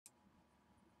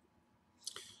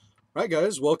All right,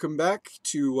 guys, welcome back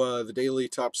to the daily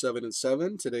top 7 and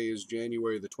 7. Today is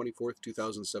January the 24th,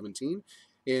 2017,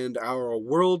 and our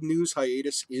world news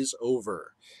hiatus is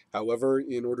over. However,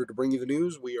 in order to bring you the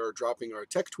news, we are dropping our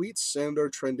tech tweets and our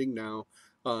trending now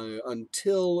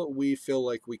until we feel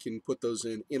like we can put those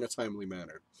in a timely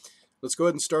manner. Let's go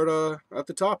ahead and start at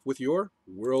the top with your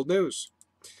world news.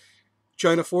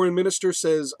 China foreign minister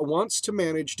says wants to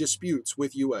manage disputes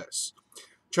with U.S.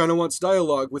 China wants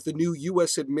dialogue with the new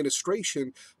U.S.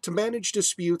 administration to manage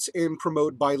disputes and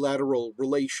promote bilateral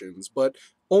relations, but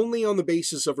only on the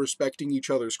basis of respecting each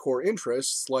other's core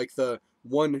interests, like the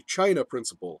One China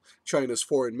principle, China's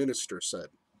foreign minister said.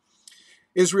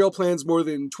 Israel plans more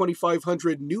than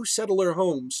 2,500 new settler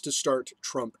homes to start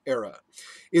Trump era.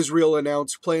 Israel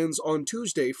announced plans on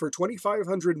Tuesday for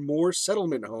 2,500 more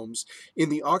settlement homes in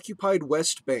the occupied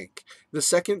West Bank, the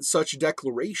second such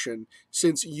declaration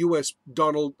since U.S.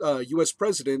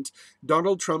 President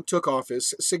Donald Trump took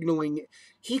office, signaling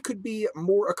he could be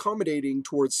more accommodating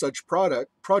towards such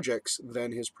projects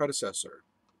than his predecessor.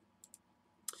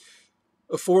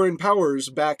 Foreign powers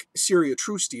back Syria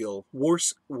truce deal. War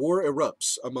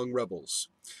erupts among rebels.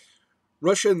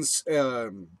 Russians.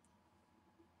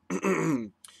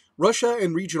 Russia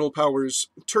and regional powers,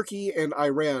 Turkey and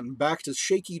Iran, backed a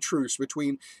shaky truce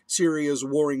between Syria's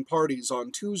warring parties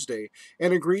on Tuesday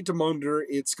and agreed to monitor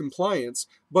its compliance,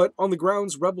 but on the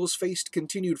grounds, rebels faced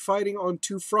continued fighting on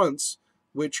two fronts,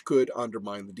 which could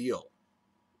undermine the deal.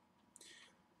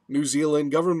 New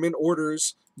Zealand government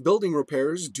orders building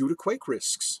repairs due to quake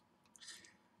risks.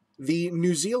 The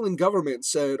New Zealand government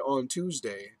said on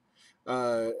Wednesday,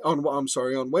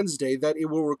 that it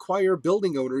will require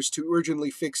building owners to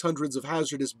urgently fix hundreds of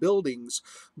hazardous buildings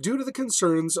due to the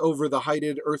concerns over the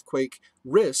heightened earthquake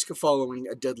risk following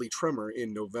a deadly tremor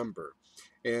in November.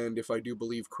 And if I do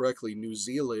believe correctly, New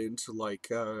Zealand, like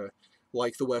the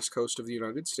west coast of the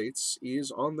United States, is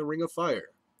on the ring of fire.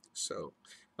 So,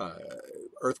 uh,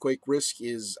 earthquake risk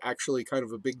is actually kind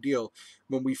of a big deal.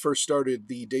 When we first started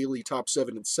the daily top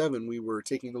 7 and 7, we were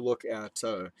taking a look at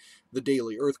the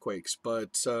daily earthquakes,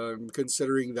 but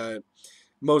considering that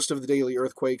most of the daily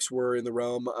earthquakes were in the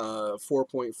realm of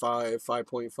 4.5,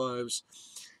 5.5s,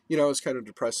 it's kind of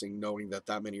depressing knowing that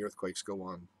many earthquakes go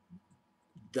on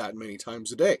that many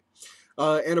times a day.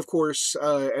 And of course,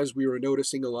 as we were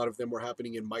noticing, a lot of them were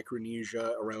happening in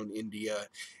Micronesia, around India,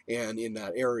 and in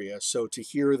that area. So to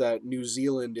hear that New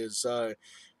Zealand is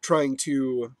trying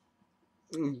to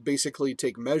basically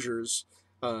take measures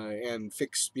and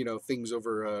fix, things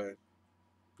over,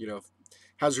 you know,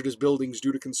 hazardous buildings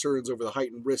due to concerns over the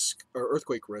heightened risk or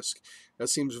earthquake risk, that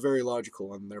seems very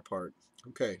logical on their part.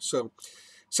 Okay, so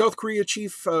South Korea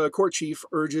court chief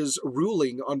urges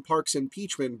ruling on Park's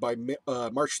impeachment by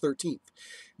March 13th.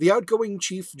 The outgoing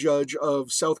chief judge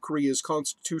of South Korea's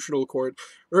constitutional court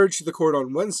urged the court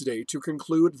on Wednesday to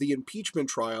conclude the impeachment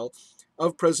trial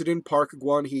of President Park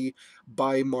Geun-hye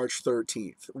by March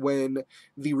 13th, when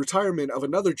the retirement of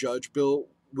another judge bill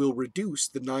will reduce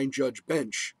the 9-judge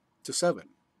bench to 7.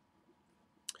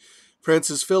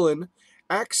 Francis Fillon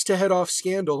acts to head off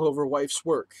scandal over wife's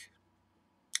work.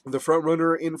 The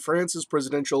frontrunner in France's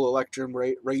presidential election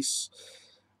race.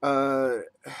 Uh,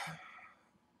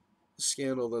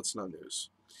 Scandal, that's not news.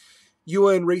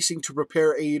 UN racing to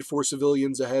prepare aid for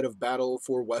civilians ahead of battle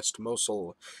for West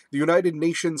Mosul. The United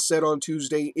Nations said on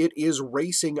Tuesday it is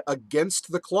racing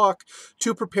against the clock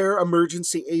to prepare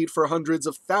emergency aid for hundreds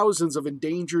of thousands of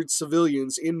endangered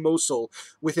civilians in Mosul,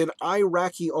 with an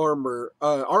Iraqi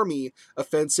army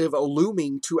offensive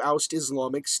looming to oust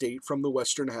Islamic State from the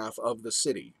western half of the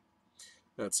city.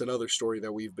 That's another story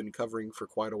that we've been covering for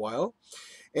quite a while.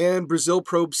 And Brazil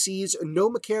probe sees no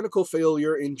mechanical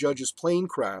failure in judge's plane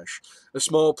crash. A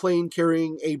small plane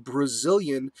carrying a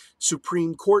Brazilian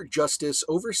Supreme Court justice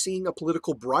overseeing a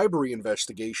political bribery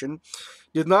investigation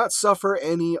did not suffer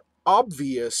any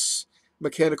obvious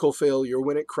mechanical failure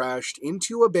when it crashed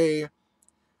into a bay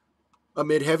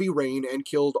amid heavy rain and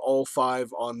killed all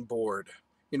 5 on board,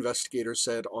 investigators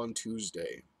said on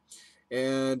Tuesday.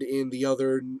 And in the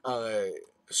other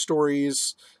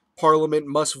stories, Parliament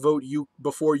must vote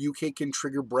before UK can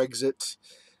trigger Brexit.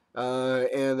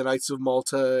 And the Knights of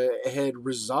Malta head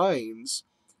resigns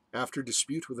after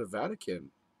dispute with the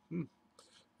Vatican.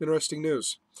 Interesting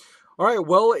news. All right,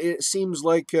 well, it seems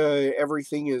like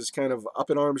everything is kind of up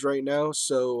in arms right now.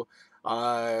 So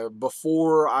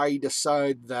before I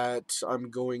decide that I'm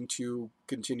going to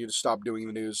continue to stop doing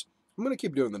the news, I'm going to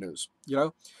keep doing the news,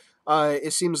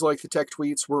 it seems like the tech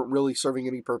tweets weren't really serving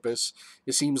any purpose.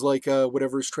 It seems like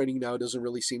whatever's trending now doesn't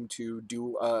really seem to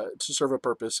serve a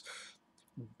purpose.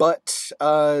 But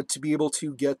to be able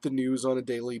to get the news on a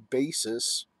daily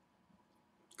basis,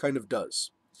 kind of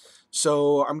does.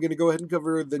 So I'm going to go ahead and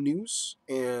cover the news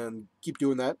and keep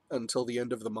doing that until the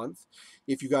end of the month.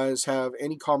 If you guys have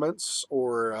any comments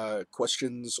or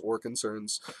questions or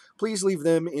concerns, please leave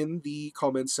them in the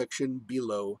comments section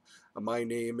below. My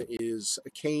name is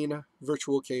Kane,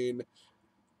 Virtual Kane.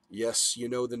 Yes, you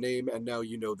know the name, and now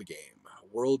you know the game.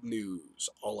 World news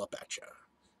all up at ya.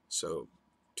 So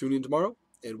tune in tomorrow,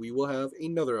 and we will have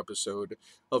another episode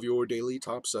of your daily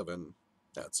top 7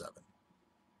 at 7.